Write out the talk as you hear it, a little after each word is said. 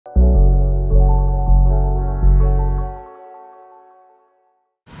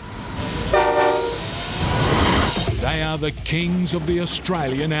are the kings of the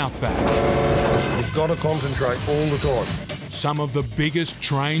Australian outback. You've got to concentrate all the time. Some of the biggest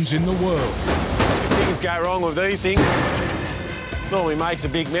trains in the world. If things go wrong with these things, normally makes a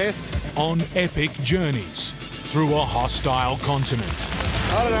big mess. On epic journeys through a hostile continent.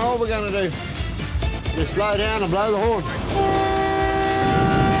 I don't know what we're going to do. Just slow down and blow the horn.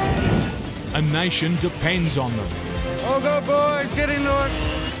 A nation depends on them. Oh, go boys, get into it.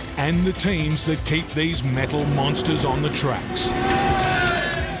 And the teams that keep these metal monsters on the tracks.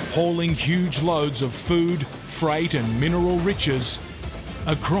 Hauling huge loads of food, freight and mineral riches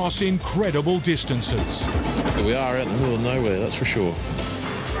across incredible distances. We are out in the middle of nowhere, that's for sure.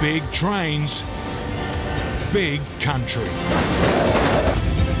 Big trains, big country.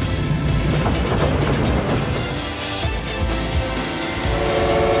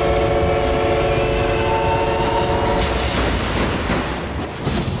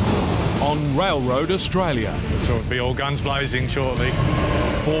 On Railroad Australia. So it'll be all guns blazing shortly.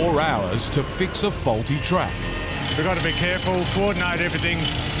 4 hours to fix a faulty track. We've got to be careful, coordinate everything,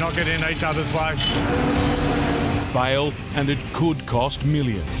 not get in each other's way. Fail and it could cost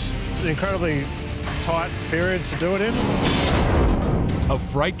millions. It's an incredibly tight period to do it in. A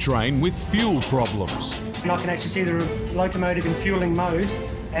freight train with fuel problems. And I can actually see the locomotive in fuelling mode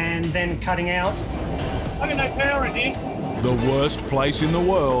and then cutting out. I got no power in here. The worst place in the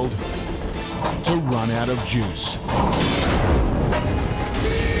world to run out of juice.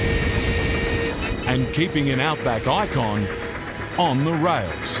 And keeping an outback icon on the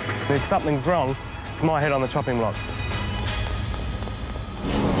rails. If something's wrong, it's my head on the chopping block.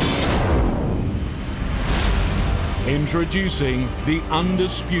 Introducing the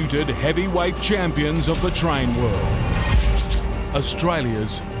undisputed heavyweight champions of the train world.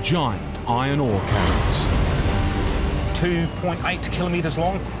 Australia's giant iron ore carriers. 2.8 kilometres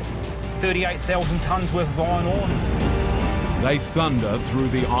long, 38,000 tonnes worth of iron ore. They thunder through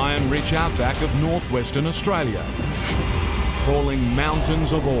the iron-rich outback of northwestern Australia, hauling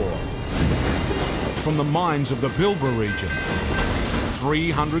mountains of ore. From the mines of the Pilbara region,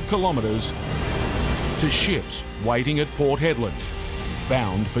 300 kilometres to ships waiting at Port Hedland,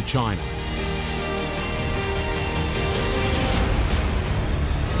 bound for China.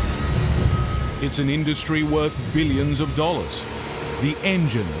 It's an industry worth billions of dollars, the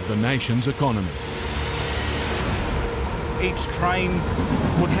engine of the nation's economy. Each train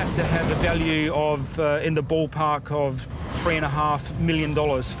would have to have a value of, in the ballpark of $3.5 million,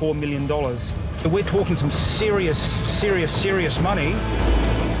 $4 million. So we're talking some serious money.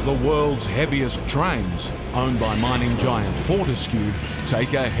 The world's heaviest trains, owned by mining giant Fortescue,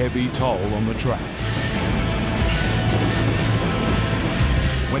 take a heavy toll on the track.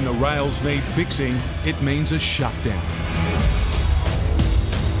 When the rails need fixing, it means a shutdown.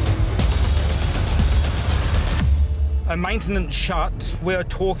 A maintenance shut, we're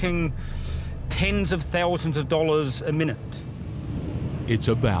talking tens of thousands of dollars a minute. It's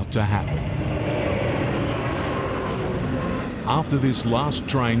about to happen. After this last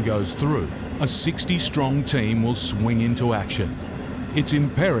train goes through, a 60-strong team will swing into action. It's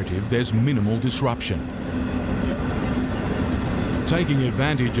imperative there's minimal disruption. Taking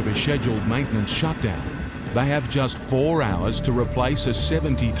advantage of a scheduled maintenance shutdown, they have just 4 hours to replace a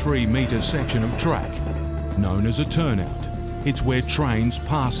 73-metre section of track, known as a turnout. It's where trains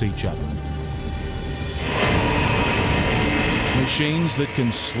pass each other. Machines that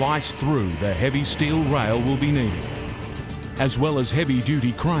can slice through the heavy steel rail will be needed, as well as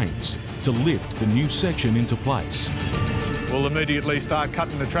heavy-duty cranes to lift the new section into place. We'll immediately start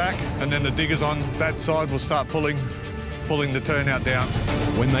cutting the track, and then the diggers on that side will start pulling the turnout down.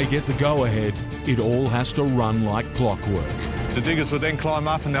 When they get the go-ahead, it all has to run like clockwork. The diggers will then climb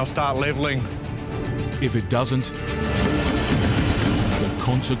up and they'll start levelling. If it doesn't, the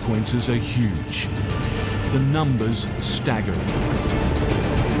consequences are huge. The numbers staggering.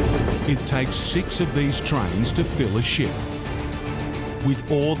 It takes 6 of these trains to fill a ship, with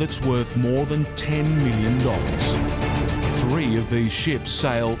ore that's worth more than $10 million. 3 of these ships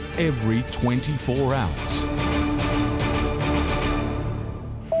sail every 24 hours.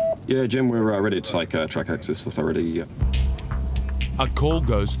 Yeah, Jim, we're ready to take track access authority. Yeah. A call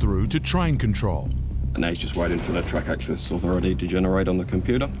goes through to train control. And he's just waiting for the track access authority to generate on the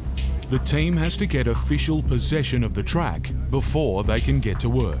computer. The team has to get official possession of the track before they can get to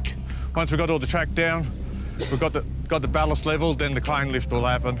work. Once we've got all the track down, we've got the ballast level, then the crane lift will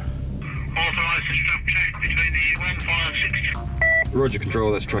happen. Authorised to stop track between the 156. Roger,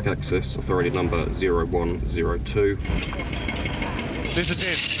 control, that's track access authority number 0102. This is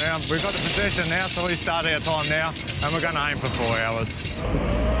it. Now, we've got the possession now, so we start our time now, and we're going to aim for 4 hours.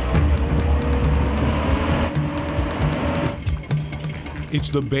 It's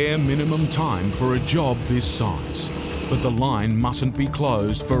the bare minimum time for a job this size, but the line mustn't be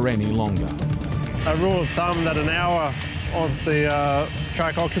closed for any longer. A rule of thumb that an hour of the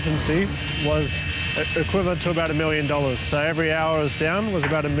track occupancy was equivalent to about $1 million. So every hour is down was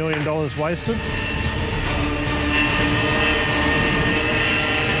about $1 million wasted.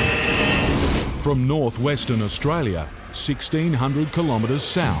 From northwestern Australia, 1,600 kilometres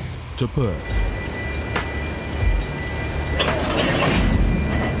south to Perth.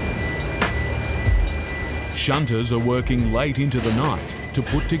 Shunters are working late into the night to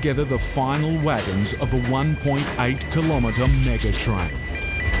put together the final wagons of a 1.8 kilometre mega train.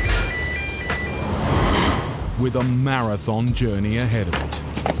 With a marathon journey ahead of it.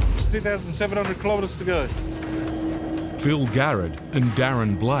 2,700 kilometres to go. Phil Garrett and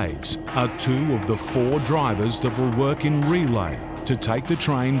Darren Blades are two of the 4 drivers that will work in relay to take the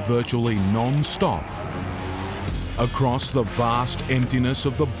train virtually non-stop across the vast emptiness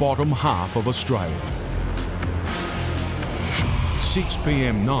of the bottom half of Australia.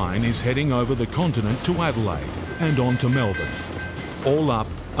 6PM9 is heading over the continent to Adelaide and on to Melbourne. All up,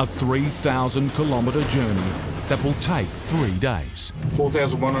 a 3,000 kilometre journey that will take 3 days.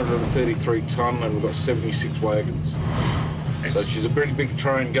 4,133 tonne and we've got 76 wagons. So she's a pretty big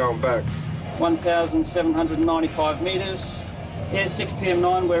train going back. 1,795 metres. Yeah,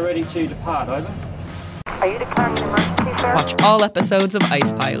 6PM9, we're ready to depart, over. Are you declaring an emergency, sir? Watch all episodes of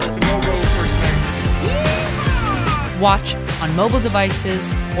Ice Pilots. Watch on mobile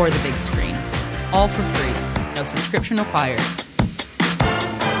devices or the big screen. All for free. No subscription required.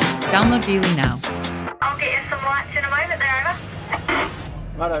 Download Veely now. I'll get you some lights in a moment there, over.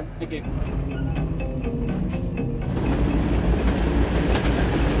 Righto, thank you.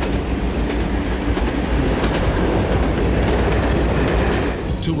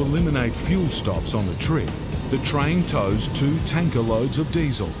 To eliminate fuel stops on the trip, the train tows 2 tanker loads of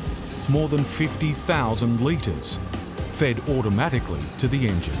diesel, more than 50,000 litres, fed automatically to the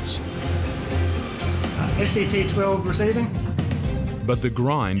engines. SCT-12 receiving. But the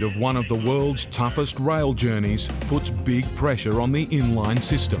grind of one of the world's toughest rail journeys puts big pressure on the inline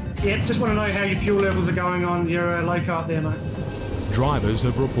system. Yeah, just want to know how your fuel levels are going on your loco up there, mate. Drivers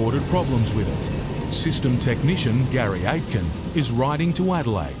have reported problems with it. System technician Gary Aitken is riding to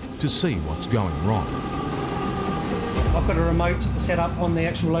Adelaide to see what's going wrong. I've got a remote set up on the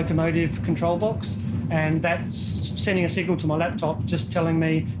actual locomotive control box, and that's sending a signal to my laptop just telling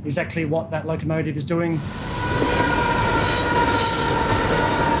me exactly what that locomotive is doing.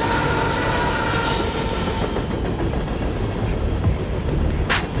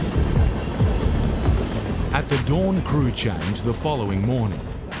 At the dawn crew change the following morning,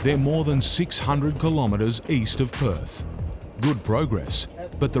 they're more than 600 kilometres east of Perth. Good progress,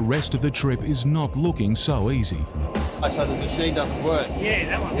 but the rest of the trip is not looking so easy. So the machine doesn't work? Yeah,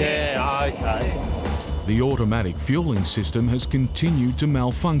 that one. Yeah, okay. The automatic fuelling system has continued to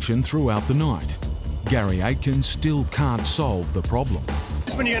malfunction throughout the night. Gary Aitken still can't solve the problem.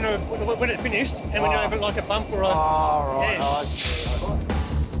 Just when you're when it's finished, and when you're over like a bump or a... right.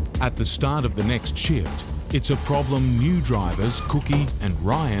 Yeah. At the start of the next shift, it's a problem new drivers Cookie and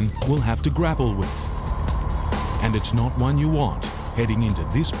Ryan will have to grapple with. And it's not one you want heading into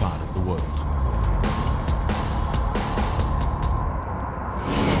this part of the world.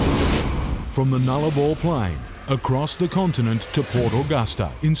 From the Nullarbor Plain, across the continent to Port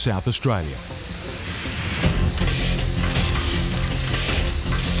Augusta in South Australia.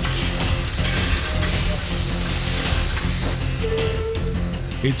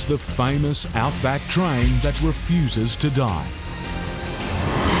 It's the famous Outback train that refuses to die.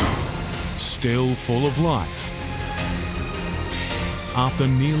 Still full of life after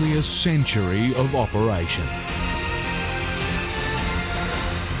nearly a century of operation.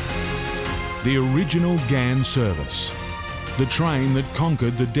 The original GAN service, the train that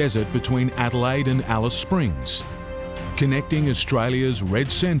conquered the desert between Adelaide and Alice Springs, connecting Australia's red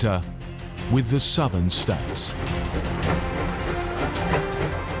centre with the southern states.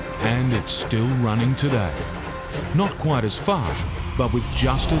 And it's still running today. Not quite as far, but with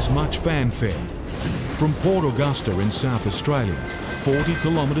just as much fanfare. From Port Augusta in South Australia, 40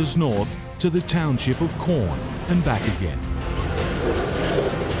 kilometres north to the township of Corn and back again.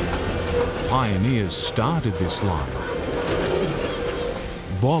 Pioneers started this line.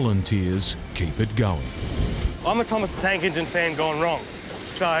 Volunteers keep it going. I'm a Thomas the Tank Engine fan gone wrong.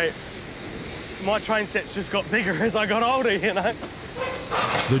 So my train sets just got bigger as I got older, you know.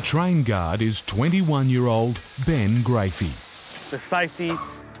 The train guard is 21-year-old Ben Grafey. The safety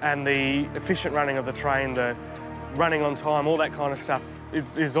and the efficient running of the train, the running on time, all that kind of stuff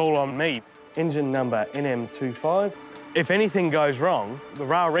is all on me. Engine number NM25, If anything goes wrong, the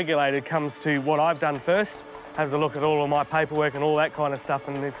rail regulator comes to what I've done first, has a look at all of my paperwork and all that kind of stuff,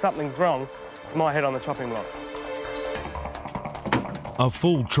 and if something's wrong, it's my head on the chopping block. A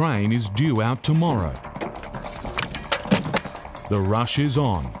full train is due out tomorrow. The rush is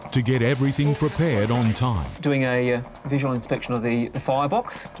on to get everything prepared on time. Doing a visual inspection of the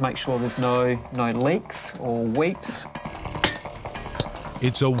firebox to make sure there's no leaks or weeps.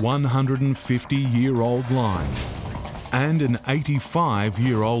 It's a 150-year-old line and an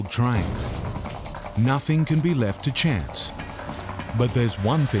 85-year-old train. Nothing can be left to chance. But there's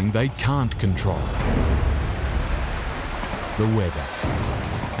one thing they can't control: the weather.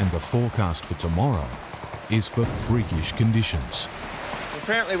 And the forecast for tomorrow is for freakish conditions.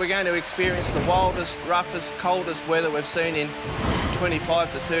 Apparently we're going to experience the wildest, roughest, coldest weather we've seen in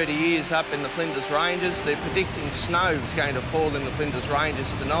 25 to 30 years up in the Flinders Ranges. They're predicting snow is going to fall in the Flinders Ranges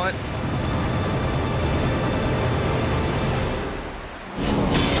tonight.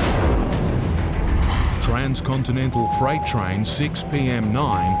 Transcontinental freight train 6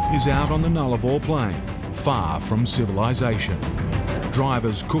 PM9 is out on the Nullarbor Plain, far from civilization.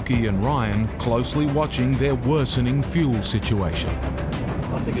 Drivers Cookie and Ryan closely watching their worsening fuel situation.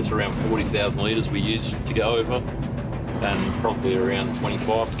 I think it's around 40,000 litres we use to go over, and probably around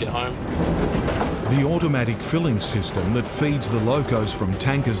 25 to get home. The automatic filling system that feeds the locos from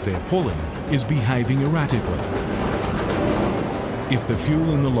tankers they're pulling is behaving erratically. If the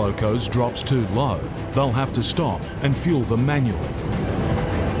fuel in the locos drops too low, they'll have to stop and fuel them manually.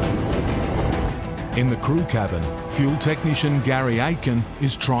 In the crew cabin, fuel technician Gary Aitken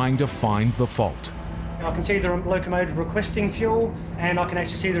is trying to find the fault. I can see the locomotive requesting fuel, and I can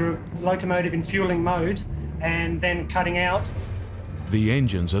actually see the locomotive in fueling mode and then cutting out. The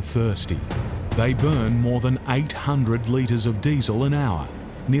engines are thirsty. They burn more than 800 litres of diesel an hour,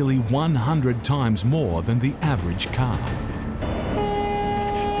 nearly 100 times more than the average car.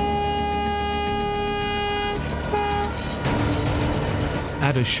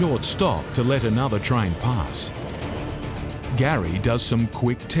 At a short stop to let another train pass, Gary does some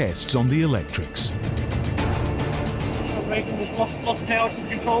quick tests on the electrics. We've lost power to the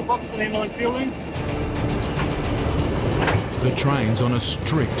control box for the inline fueling. The train's on a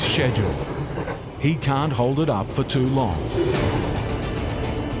strict schedule. He can't hold it up for too long.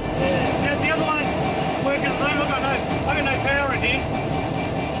 Yeah, the other one's working at the moment. I've got no power in here.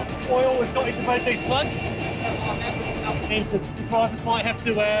 Oil has got into both these plugs. Means the drivers might have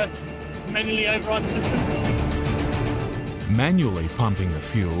to manually override the system. Manually pumping the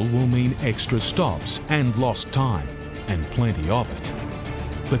fuel will mean extra stops and lost time, and plenty of it.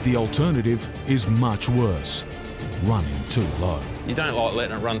 But the alternative is much worse: running too low. You don't like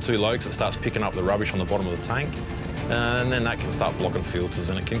letting it run too low because it starts picking up the rubbish on the bottom of the tank, and then that can start blocking filters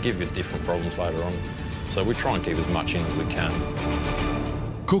and it can give you different problems later on. So we try and keep as much in as we can.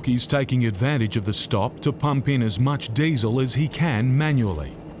 Cookie's taking advantage of the stop to pump in as much diesel as he can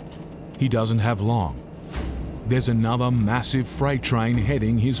manually. He doesn't have long. There's another massive freight train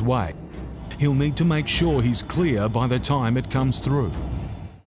heading his way. He'll need to make sure he's clear by the time it comes through.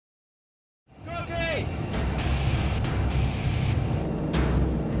 Cookie!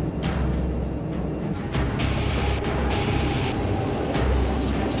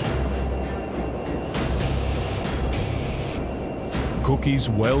 Cookie's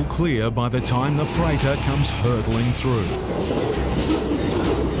well clear by the time the freighter comes hurtling through.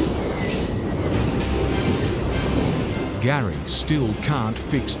 Gary still can't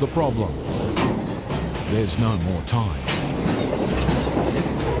fix the problem. There's no more time.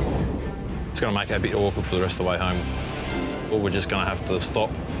 It's going to make it a bit awkward for the rest of the way home. Or we're just going to have to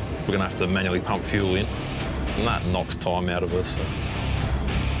stop. We're going to have to manually pump fuel in, and that knocks time out of us.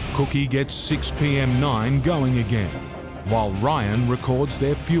 Cookie gets 6 PM9 going again, while Ryan records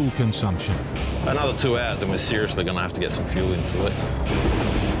their fuel consumption. Another 2 hours and we're seriously going to have to get some fuel into it.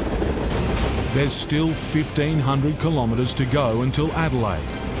 There's still 1,500 kilometres to go until Adelaide.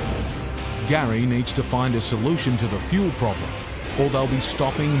 Gary needs to find a solution to the fuel problem, or they'll be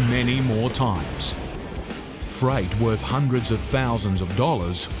stopping many more times. Freight worth hundreds of thousands of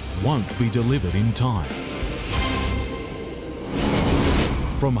dollars won't be delivered in time.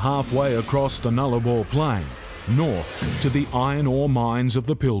 From halfway across the Nullarbor Plain, north to the iron ore mines of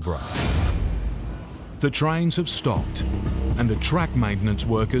the Pilbara. The trains have stopped, and the track maintenance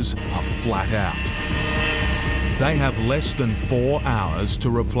workers are flat out. They have less than 4 hours to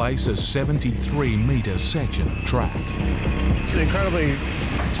replace a 73-metre section of track. It's an incredibly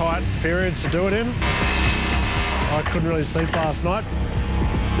tight period to do it in. I couldn't really sleep last night.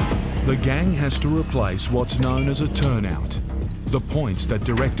 The gang has to replace what's known as a turnout, the points that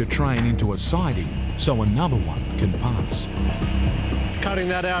direct a train into a siding so another one can pass. Cutting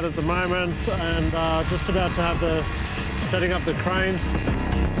that out at the moment and just about to have setting up the cranes.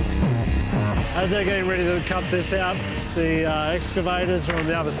 As they're getting ready to cut this out, the excavators are on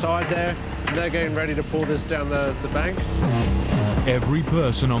the other side there, and they're getting ready to pull this down the bank. Every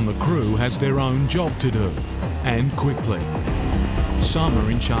person on the crew has their own job to do, and quickly. Some are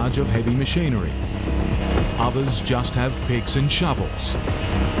in charge of heavy machinery. Others just have picks and shovels.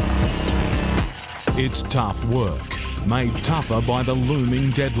 It's tough work, made tougher by the looming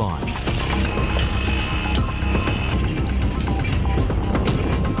deadline.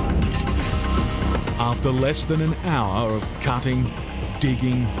 After less than an hour of cutting,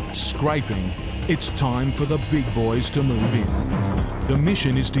 digging, scraping, it's time for the big boys to move in. The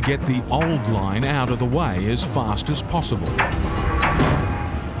mission is to get the old line out of the way as fast as possible.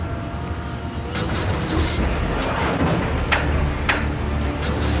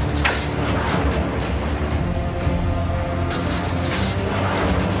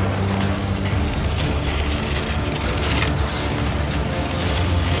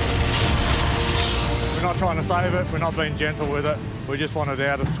 We're not trying to save it, we're not being gentle with it. We just want it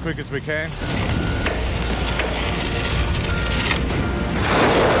out as quick as we can.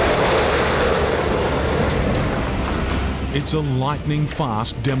 It's a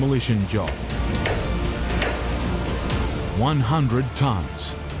lightning-fast demolition job. 100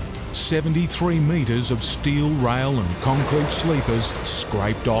 tonnes, 73 metres of steel rail and concrete sleepers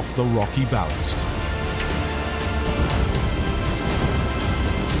scraped off the rocky ballast.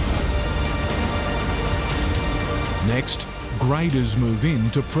 Next, graders move in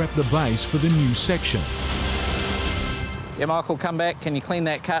to prep the base for the new section. Yeah, Michael, come back. Can you clean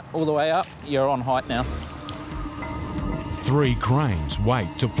that cut all the way up? You're on height now. 3 cranes wait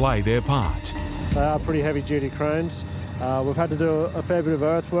to play their part. They are pretty heavy-duty cranes. We've had to do a fair bit of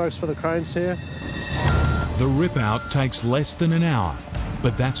earthworks for the cranes here. The rip-out takes less than an hour,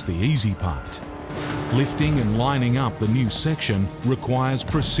 but that's the easy part. Lifting and lining up the new section requires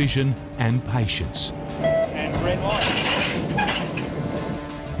precision and patience. And red light.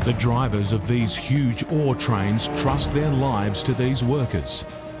 The drivers of these huge ore trains trust their lives to these workers.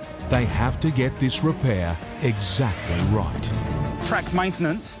 They have to get this repair exactly right. Track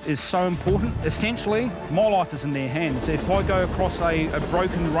maintenance is so important. Essentially, my life is in their hands. If I go across a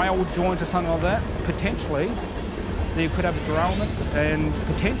broken rail joint or something like that, potentially there could have a derailment, and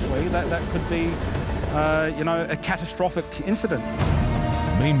potentially that could be, you know, a catastrophic incident.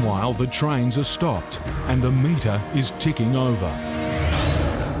 Meanwhile, the trains are stopped and the meter is ticking over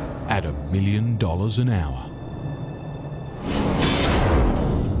at $1 million an hour.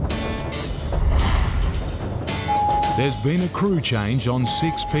 There's been a crew change on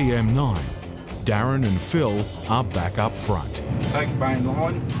 6 PM9. Darren and Phil are back up front. Take main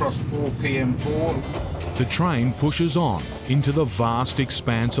line, cross 4 PM4. The train pushes on into the vast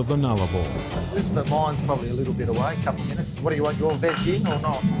expanse of the Nullarbor. The mine's probably a little bit away, a couple of minutes. What do you want, your veg in or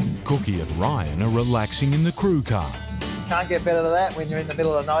not? Cookie and Ryan are relaxing in the crew car. Can't get better than that when you're in the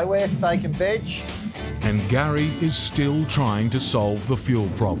middle of nowhere, steak and veg. And Gary is still trying to solve the fuel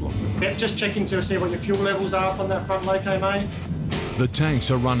problem. Yep, just checking to see what your fuel levels are up on that front loco, mate. The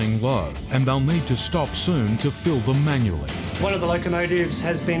tanks are running low and they'll need to stop soon to fill them manually. One of the locomotives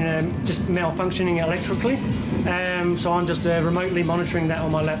has been just malfunctioning electrically, so I'm just remotely monitoring that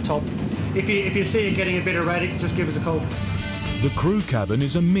on my laptop. If you see it getting a bit erratic, just give us a call. The crew cabin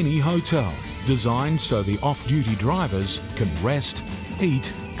is a mini hotel designed so the off-duty drivers can rest,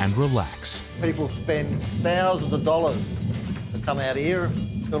 eat and relax. People spend thousands of dollars to come out here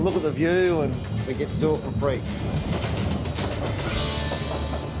to look at the view, and we get to do it for free.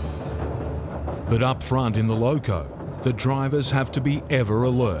 But up front in the loco, the drivers have to be ever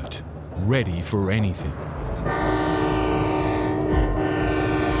alert, ready for anything.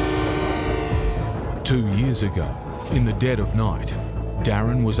 2 years ago, in the dead of night,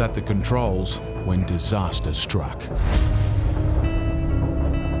 Darren was at the controls when disaster struck.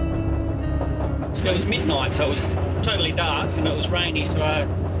 It was midnight, so it was totally dark and it was rainy, so our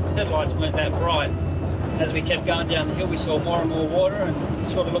headlights weren't that bright. As we kept going down the hill, we saw more and more water, and it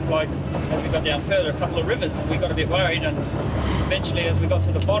sort of looked like, as we got down further, a couple of rivers, and we got a bit worried, and eventually, as we got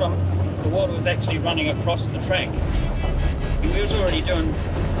to the bottom, the water was actually running across the track. We was already doing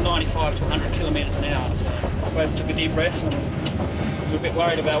 95 to 100 kilometres an hour, so we both took a deep breath, and we were a bit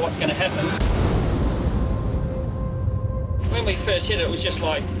worried about what's going to happen. When we first hit it, it was just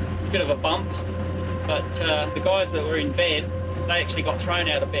like a bit of a bump, but the guys that were in bed, they actually got thrown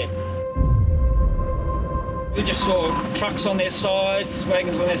out of bed. We just saw trucks on their sides,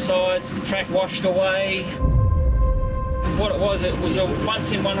 wagons on their sides, the track washed away. What it was a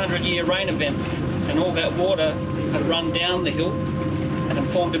once in 100-year rain event, and all that water had run down the hill and it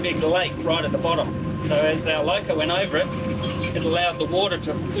formed a big lake right at the bottom. So as our loco went over it, it allowed the water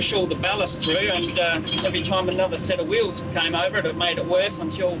to push all the ballast through, and every time another set of wheels came over it, it made it worse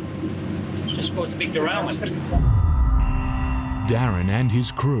until it just caused a big derailment. Darren and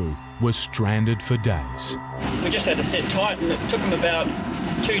his crew were stranded for days. We just had to sit tight, and it took them about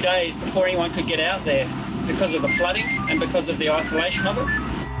 2 days before anyone could get out there because of the flooding and because of the isolation of it.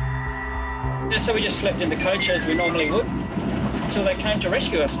 Yeah, so we just slept in the coach as we normally would until they came to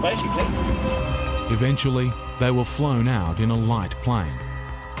rescue us, basically. Eventually, they were flown out in a light plane.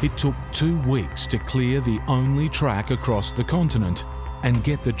 It took 2 weeks to clear the only track across the continent and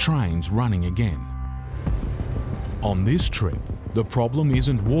get the trains running again. On this trip, the problem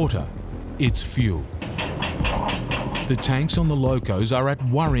isn't water, it's fuel. The tanks on the locos are at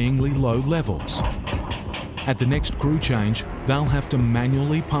worryingly low levels. At the next crew change, they'll have to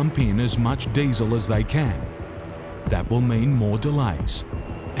manually pump in as much diesel as they can. That will mean more delays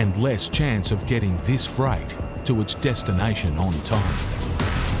and less chance of getting this freight to its destination on time.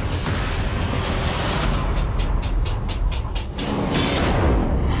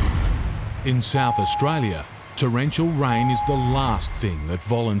 In South Australia, torrential rain is the last thing that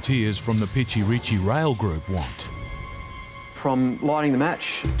volunteers from the Pitchy Ritchie Rail Group want. From lighting the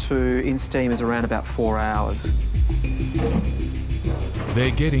match to in steam is around about 4 hours.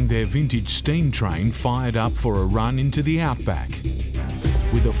 They're getting their vintage steam train fired up for a run into the outback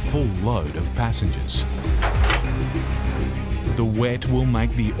with a full load of passengers. The wet will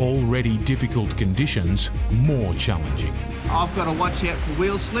make the already difficult conditions more challenging. I've got to watch out for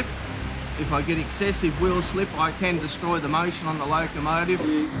wheel slip. If I get excessive wheel slip, I can destroy the motion on the locomotive.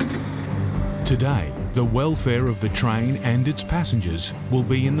 Today, the welfare of the train and its passengers will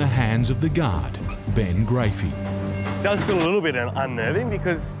be in the hands of the guard, Ben Grafey. It does feel a little bit unnerving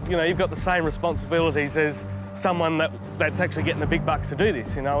because, you know, you've got the same responsibilities as someone that's actually getting the big bucks to do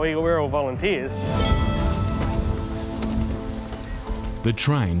this. You know, we're all volunteers. The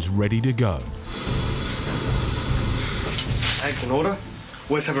train's ready to go. Flags in order.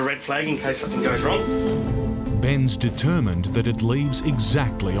 Always have a red flag in case something goes wrong. Ben's determined that it leaves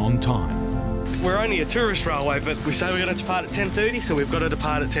exactly on time. We're only a tourist railway, but we say we're going to depart at 10:30, so we've got to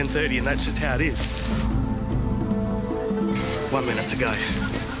depart at 10:30, and that's just how it is. 1 minute to go.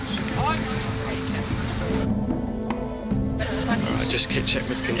 All right, just check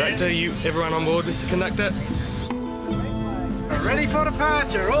with the conductor. Everyone on board, Mr. Conductor? Ready for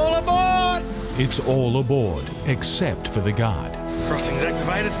departure, all aboard! It's all aboard, except for the guard. Crossing's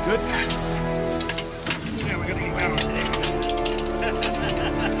activated, good. Now we've got to get going there.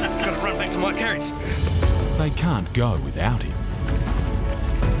 Got to run back to my carriage. They can't go without him.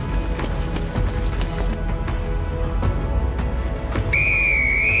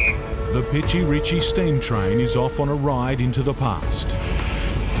 The Pitchy Ritchie steam train is off on a ride into the past.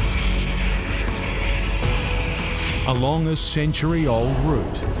 Along a century-old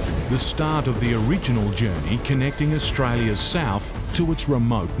route, the start of the original journey connecting Australia's south to its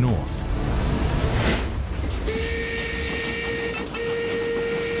remote north.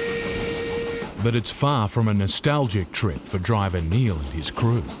 But it's far from a nostalgic trip for driver Neil and his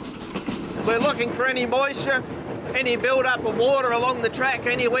crew. We're looking for any moisture, any build-up of water along the track,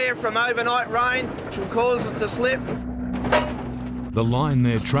 anywhere from overnight rain, which will cause it to slip. The line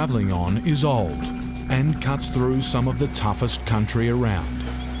they're travelling on is old and cuts through some of the toughest country around,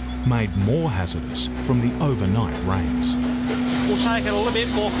 made more hazardous from the overnight rains. We'll take it a little bit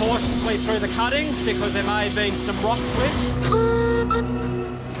more cautiously through the cuttings because there may have been some rock slips.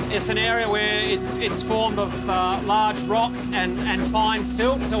 It's an area where it's formed of large rocks and fine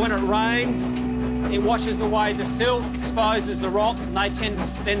silt, so when it rains, it washes away the silt, exposes the rocks, and they tend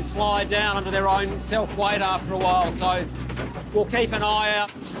to then slide down under their own self-weight after a while, so we'll keep an eye out.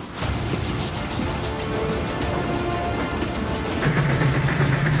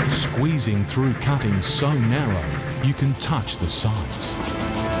 Squeezing through cuttings so narrow, you can touch the sides.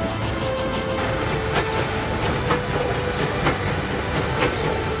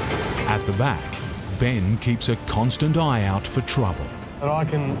 At the back, Ben keeps a constant eye out for trouble. But I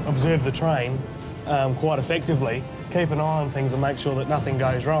can observe the train quite effectively, keep an eye on things and make sure that nothing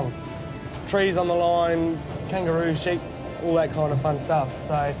goes wrong. Trees on the line, kangaroos, sheep, all that kind of fun stuff.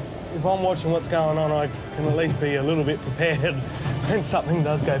 So if I'm watching what's going on, I can at least be a little bit prepared when something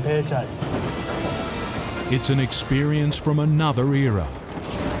does go pear-shaped. It's an experience from another era,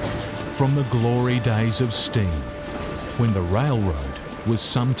 from the glory days of steam, when the railroad was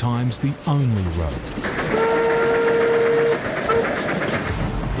sometimes the only road.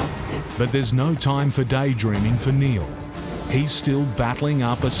 But there's no time for daydreaming for Neil. He's still battling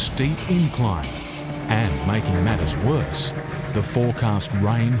up a steep incline And making matters worse, the forecast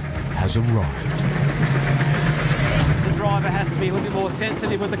rain has arrived. The driver has to be a little bit more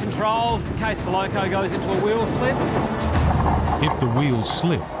sensitive with the controls in case the loco goes into a wheel slip. If the wheels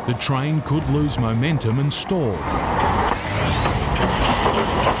slip, the train could lose momentum and stall.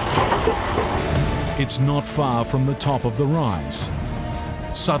 It's not far from the top of the rise.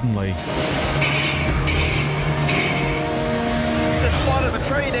 Suddenly, Just spotted a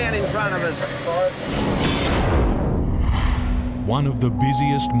tree down in front of us. one of the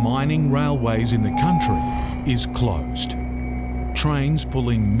busiest mining railways in the country is closed. Trains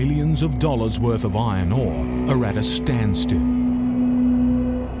pulling millions of dollars worth of iron ore are at a standstill.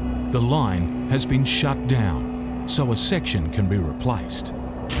 The line has been shut down, so a section can be replaced.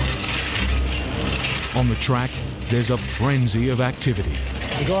 On the track, there's a frenzy of activity.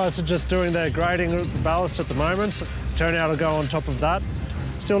 The guys are just doing their grading ballast at the moment. Turnout will go on top of that.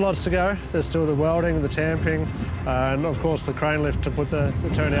 Still lots to go. There's still the welding, the tamping, and of course the crane lift to put the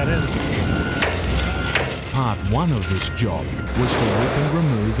turnout in. Part one of this job was to rip and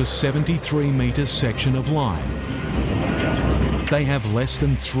remove a 73-metre section of line. They have less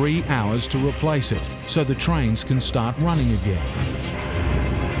than 3 hours to replace it, so the trains can start running again.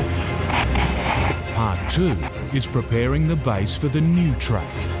 Part two is preparing the base for the new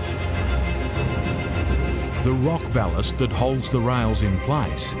track. The rock ballast that holds the rails in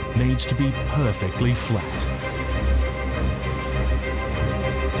place needs to be perfectly flat.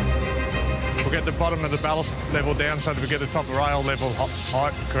 We'll get the bottom of the ballast level down so that we get the top rail level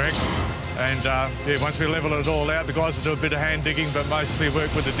height correct. And yeah, once we level it all out, the guys will do a bit of hand digging, but mostly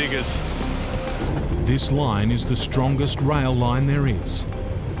work with the diggers. This line is the strongest rail line there is.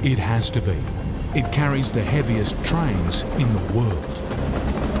 It has to be. It carries the heaviest trains in the world.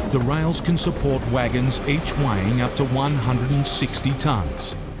 The rails can support wagons each weighing up to 160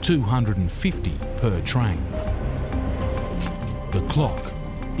 tonnes, 250 per train. The clock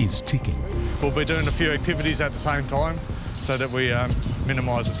is ticking. We'll be doing a few activities at the same time so that we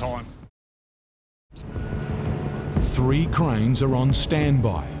minimise the time. 3 cranes are on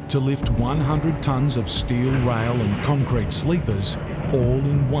standby to lift 100 tonnes of steel rail and concrete sleepers all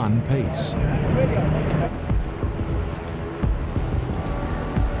in one piece.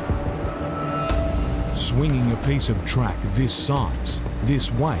 Swinging a piece of track this size,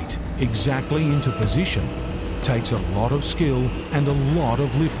 this weight, exactly into position, takes a lot of skill and a lot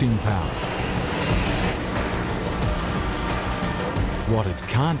of lifting power. What it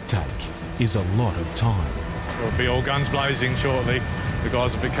can't take is a lot of time. We'll be all guns blazing shortly. The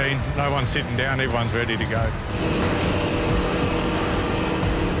guys will be keen. No one's sitting down, everyone's ready to go.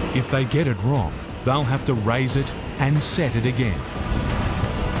 If they get it wrong, they'll have to raise it and set it again.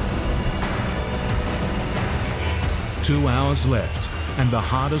 2 hours left, and the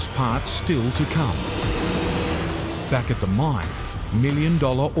hardest part still to come. Back at the mine,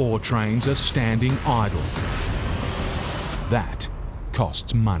 million-dollar ore trains are standing idle. That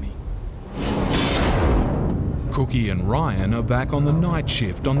costs money. Cookie and Ryan are back on the night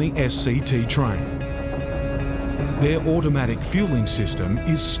shift on the SCT train. Their automatic fuelling system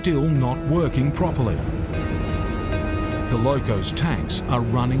is still not working properly. The loco's tanks are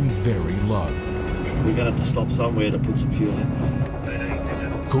running very low. We're going to have to stop somewhere to put some fuel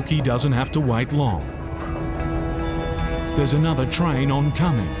in. Cookie doesn't have to wait long. There's another train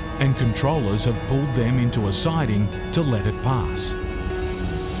oncoming, and controllers have pulled them into a siding to let it pass.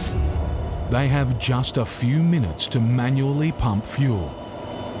 They have just a few minutes to manually pump fuel.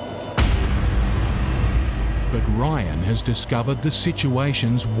 But Ryan has discovered the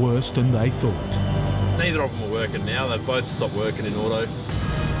situation's worse than they thought. Neither of them are working now. They've both stopped working in auto.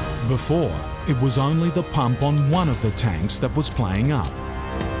 Before, it was only the pump on one of the tanks that was playing up.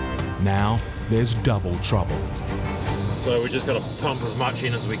 Now, there's double trouble. So we just got to pump as much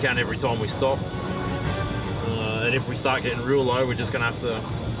in as we can every time we stop. And if we start getting real low, we're just going to have to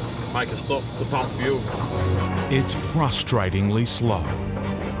make a stop to pump fuel. It's frustratingly slow.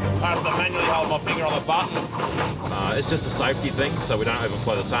 I have to manually hold my finger on the button. It's just a safety thing, so we don't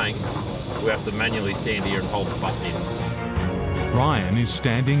overflow the tanks. We have to manually stand here and hold the button in. Ryan is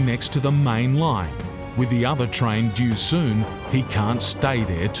standing next to the main line. With the other train due soon, he can't stay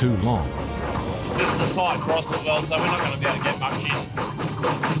there too long. This is a tight cross as well, so we're not going to be able to get much in.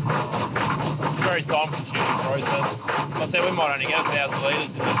 Very time-consuming process. Like I said, we might only get 1,000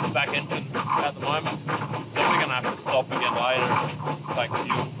 litres in this back engine at the moment. So we're going to have to stop again later and take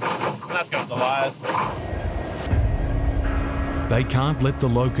fuel. And that's going to delay us. They can't let the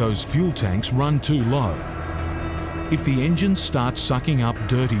loco's fuel tanks run too low. If the engine starts sucking up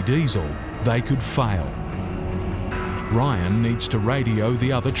dirty diesel, they could fail. Ryan needs to radio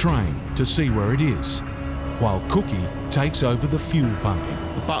the other train to see where it is, while Cookie takes over the fuel pumping.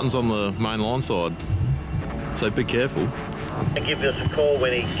 The button's on the main line side, so be careful. Give us a call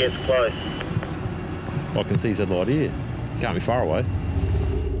when he gets close. I can see his headlight here. Can't be far away.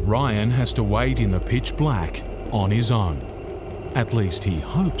 Ryan has to wait in the pitch black on his own. At least he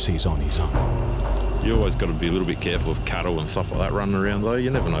hopes he's on his own. You always got to be a little bit careful of cattle and stuff like that running around though. You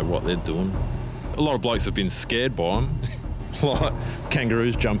never know what they're doing. A lot of blokes have been scared by them. Like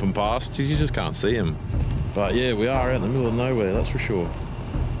kangaroos jumping past, you just can't see them. But yeah, we are out in the middle of nowhere, that's for sure.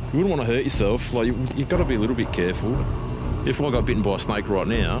 You wouldn't want to hurt yourself, like you've got to be a little bit careful. If I got bitten by a snake right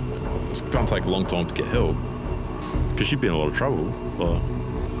now, it's going to take a long time to get help, because you'd be in a lot of trouble. Like,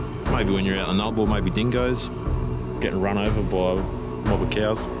 maybe when you're out in the Nullarbor, maybe dingoes, getting run over by a mob of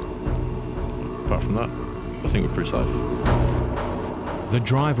cows. Apart from that, I think we're pretty safe. The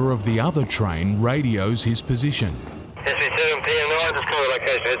driver of the other train radios his position. SC7 PM9, just call the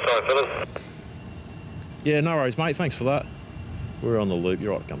location headside, fellas. Yeah, no worries, mate. Thanks for that. We're on the loop.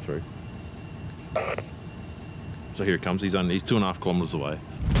 You're right to come through. So here it comes. He's 2.5 kilometres away.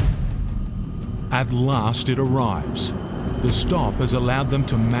 At last it arrives. The stop has allowed them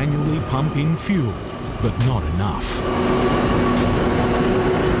to manually pump in fuel, but not enough.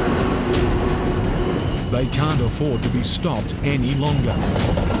 They can't afford to be stopped any longer.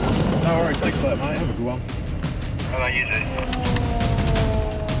 No worries. Thanks for that, mate. Have a good one. Hello, you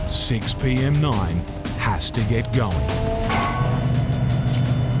too. 6 PM9 has to get going.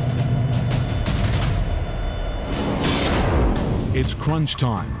 It's crunch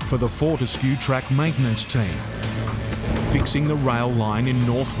time for the Fortescue track maintenance team, fixing the rail line in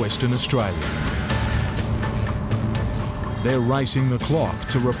northwestern Australia. They're racing the clock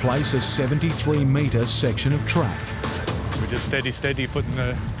to replace a 73-metre section of track. We're just steady, putting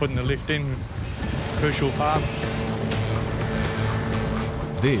the lift in, crucial part.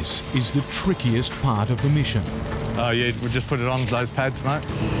 This is the trickiest part of the mission. Oh yeah, we'll just put it on those pads, mate.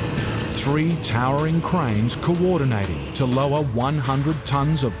 3 towering cranes coordinating to lower 100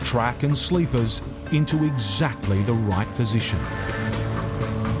 tonnes of track and sleepers into exactly the right position.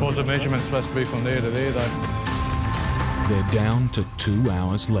 What's the measurement's supposed to be from there to there, though? They're down to 2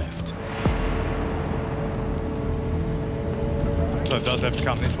 hours left. So it does have to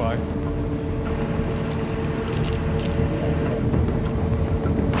come this way.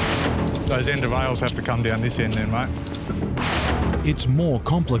 Those end of rails have to come down this end then, mate. It's more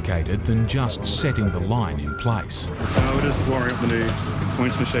complicated than just setting the line in place. We're just wiring up the new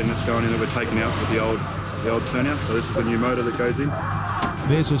points machine that's going in that we're taking out for the old turnout. So this is the new motor that goes in.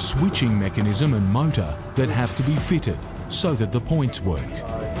 There's a switching mechanism and motor that have to be fitted so that the points work.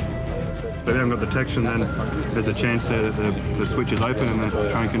 If we haven't got the detection, then there's a chance that the switch is open and the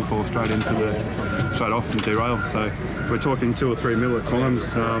train can fall straight off and derail. So we're talking 2 or 3 mil at times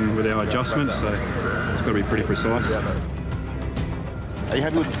with our adjustments, so it's got to be pretty precise. Are you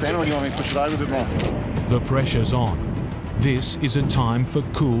happy with the centre or do you want me to push it over a bit more? The pressure's on. This is a time for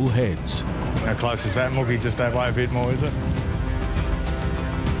cool heads. How close is that, Mookie? Just that way a bit more, is it?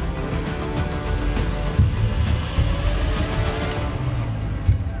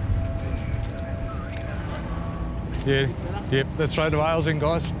 Yeah, yep, let's throw the rails in,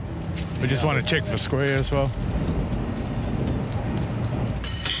 guys. We just want to check for square as well.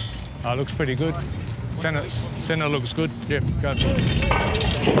 Oh, looks pretty good. Centre looks good. Yep, go.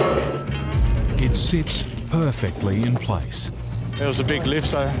 It sits perfectly in place. There was a big lift,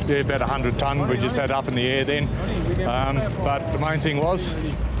 so yeah, about 100 tonne. We just had up in the air then. But the main thing was,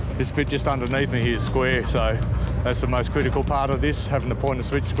 this bit just underneath me here is square, so that's the most critical part of this, having the point and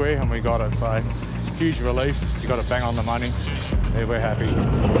switch square, and we got it. So huge relief. You got it bang on the money. Yeah, we're happy.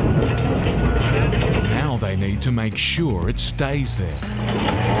 Now they need to make sure it stays there.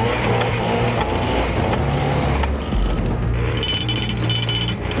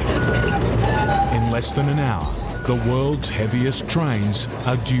 In less than an hour, the world's heaviest trains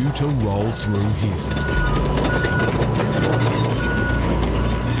are due to roll through here.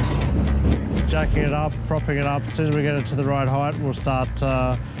 Jacking it up, propping it up. As soon as we get it to the right height, we'll start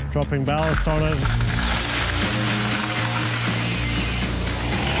dropping ballast on it.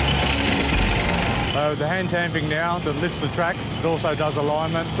 The hand tamping now, so it lifts the track. It also does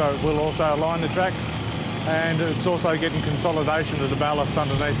alignment, so it will also align the track. And it's also getting consolidation of the ballast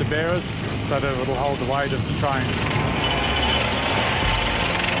underneath the bearers so that it'll hold the weight of the train.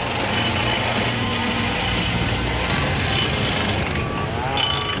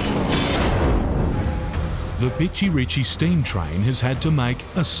 The Pitchy Ritchie steam train has had to make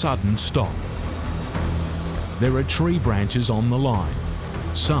a sudden stop. There are tree branches on the line.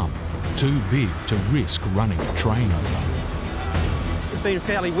 Some too big to risk running a train over. It's been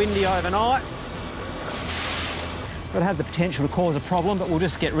fairly windy overnight. It had the potential to cause a problem, but we'll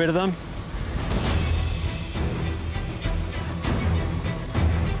just get rid of them.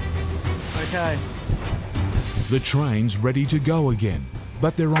 Okay. The train's ready to go again,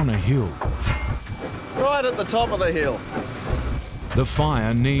 but they're on a hill. Right at the top of the hill. The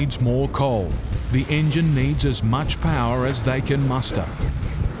fire needs more coal. The engine needs as much power as they can muster.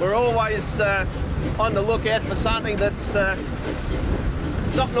 We're always on the lookout for something that's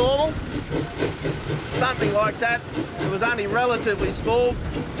not normal. Something like that. It was only relatively small,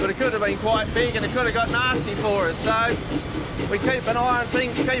 but it could have been quite big and it could have got nasty for us. So we keep an eye on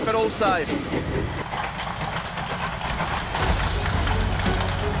things, keep it all safe.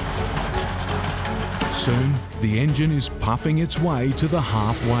 Soon, the engine is puffing its way to the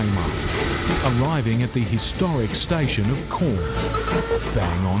halfway mark, arriving at the historic station of Corn,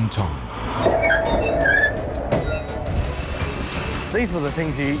 bang on time. These were the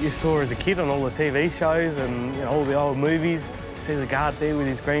things you saw as a kid on all the TV shows and all the old movies. You see the guard there with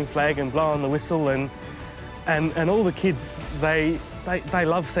his green flag and blowing the whistle, and all the kids, they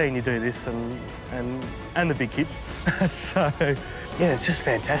love seeing you do this, and the big kids. So yeah, it's just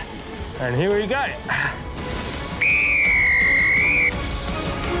fantastic. And here we go.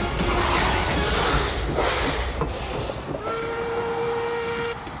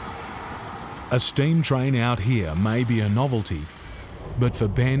 A steam train out here may be a novelty, but for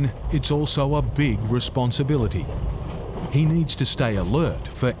Ben, it's also a big responsibility. He needs to stay alert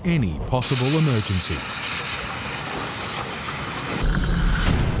for any possible emergency.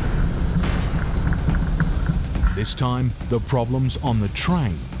 This time, the problem's on the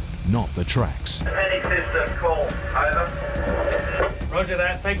train, not the tracks. Any system call, over. Roger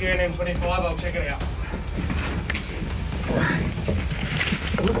that. Thank you, NM25. I'll check it out.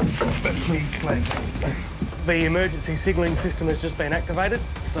 That's me flag. The emergency signalling system has just been activated,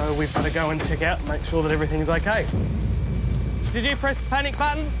 so we've got to go and check out and make sure that everything's okay. Did you press the panic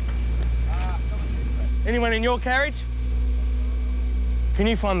button? Anyone in your carriage? Can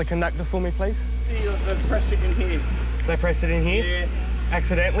you find the conductor for me, please? They've pressed it in here. They pressed it in here? Yeah.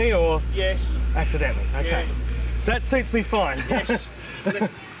 Accidentally or? Yes. Accidentally, okay. Yeah. That suits me fine. Yes.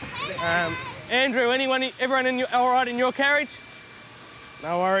 Andrew, everyone all right in your carriage?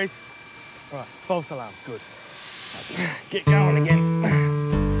 No worries. All right, false alarm, good. Get going again.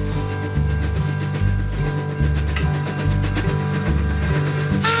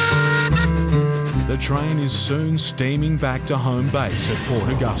 The train is soon steaming back to home base at Port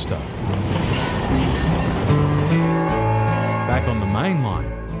Augusta. Back on the main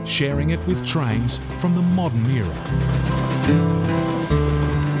line, sharing it with trains from the modern era.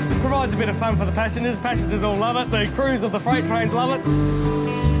 Provides a bit of fun for the passengers. Passengers all love it. The crews of the freight trains love it.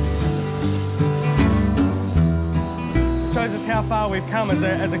 Shows us how far we've come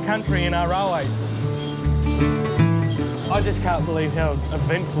as a country in our railways. I just can't believe how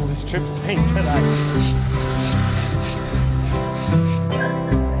eventful this trip's been today.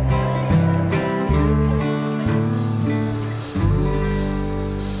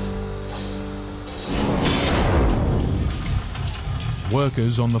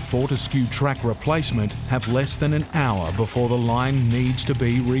 Workers on the Fortescue track replacement have less than an hour before the line needs to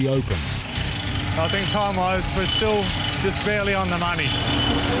be reopened. I think time-wise, we're still just barely on the money.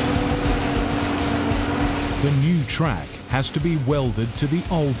 The new track has to be welded to the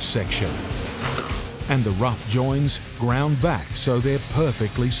old section, and the rough joins ground back so they're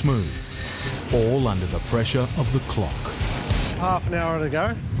perfectly smooth, all under the pressure of the clock. Half an hour to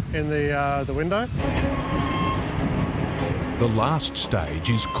go in the window. The last stage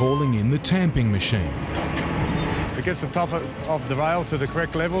is calling in the tamping machine. It gets the top of the rail to the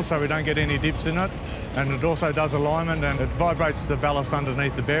correct level so we don't get any dips in it, and it also does alignment and it vibrates the ballast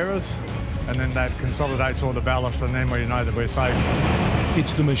underneath the bearers, and then that consolidates all the ballast, and then we know that we're safe.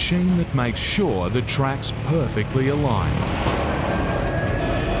 It's the machine that makes sure the track's perfectly aligned.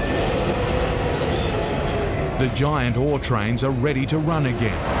 The giant ore trains are ready to run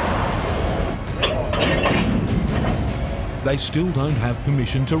again. They still don't have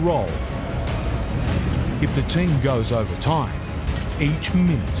permission to roll. If the team goes over time, each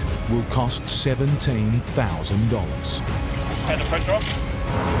minute will cost $17,000. Had the pressure off.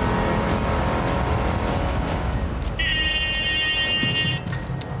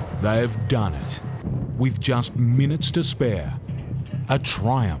 They've done it, with just minutes to spare. A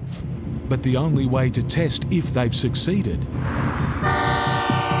triumph, but the only way to test if they've succeeded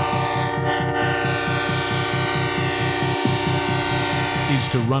is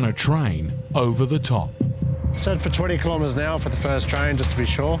to run a train over the top. Set for 20 kilometres an hour for the first train, just to be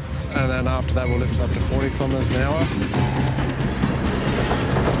sure. And then after that, we'll lift it up to 40 kilometres an hour.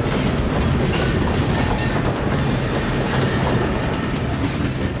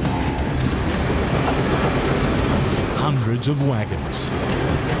 Hundreds of wagons.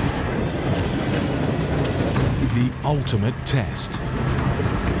 The ultimate test.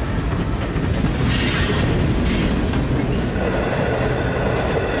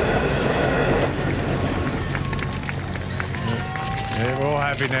 Yeah, we're all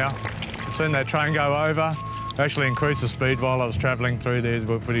happy now. We've seen that train go over. Actually increased the speed while I was travelling through there.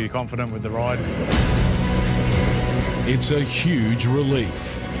 We're pretty confident with the ride. It's a huge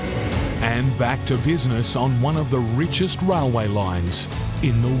relief. And back to business on one of the richest railway lines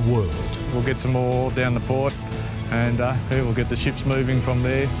in the world. We'll get some more down the port and yeah, we'll get the ships moving from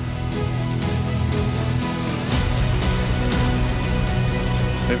there.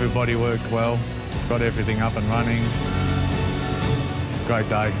 Everybody worked well, got everything up and running. Great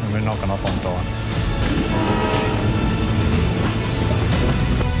day, and we're knocking off on time.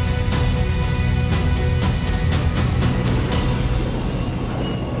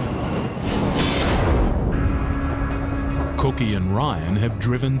 Cookie and Ryan have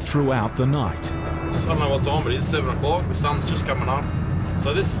driven throughout the night. I don't know what time it is, 7 o'clock, the sun's just coming up.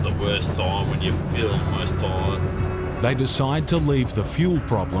 So this is the worst time when you're feeling most tired. They decide to leave the fuel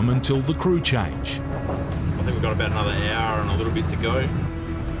problem until the crew change. I think we've got about another hour and a little bit to go.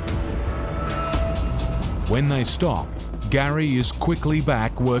 When they stop, Gary is quickly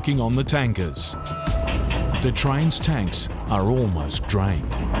back working on the tankers. The train's tanks are almost drained.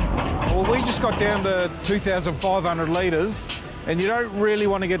 Well, we just got down to 2,500 litres, and you don't really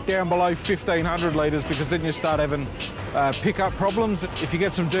want to get down below 1,500 litres because then you start having pickup problems. If you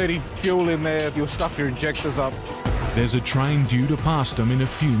get some dirty fuel in there, you'll stuff your injectors up. There's a train due to pass them in a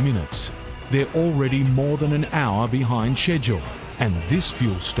few minutes. They're already more than an hour behind schedule, and this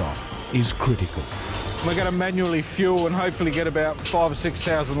fuel stop is critical. We're going to manually fuel and hopefully get about 5,000 or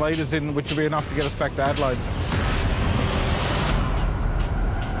 6,000 litres in, which will be enough to get us back to Adelaide.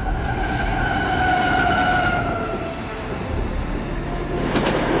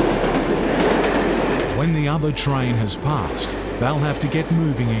 When the other train has passed, they'll have to get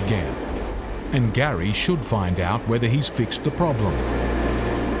moving again. And Gary should find out whether he's fixed the problem.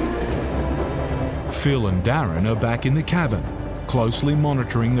 Phil and Darren are back in the cabin, closely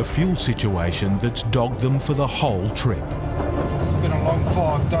monitoring the fuel situation that's dogged them for the whole trip. It's been a long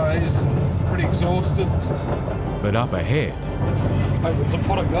 5 days, pretty exhausted. But up ahead, Hope there's a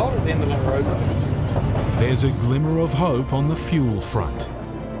pot of gold at the end of that road. there's a glimmer of hope on the fuel front.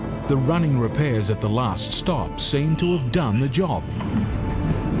 The running repairs at the last stop seem to have done the job.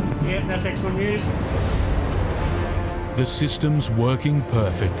 Yeah, that's excellent news. The system's working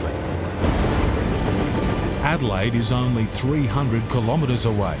perfectly. Adelaide is only 300 kilometres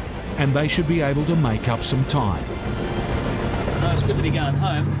away, and they should be able to make up some time. No, it's good to be going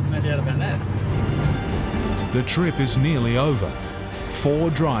home, no doubt about that. The trip is nearly over. 4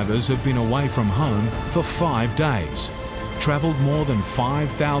 drivers have been away from home for 5 days, travelled more than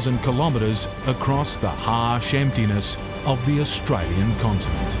 5,000 kilometres across the harsh emptiness of the Australian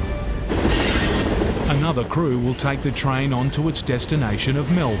continent. Another crew will take the train on to its destination of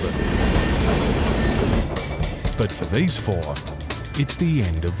Melbourne. But for these 4, it's the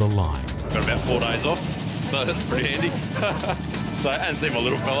end of the line. Got about 4 days off, so that's pretty handy. So I hadn't seen my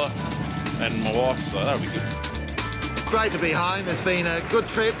little fella and my wife, so that'll be good. Great to be home. It's been a good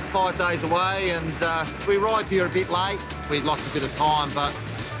trip, 5 days away, and we arrived here a bit late. We lost a bit of time, but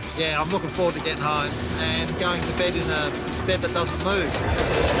yeah, I'm looking forward to getting home and going to bed in a bed that doesn't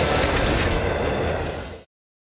move.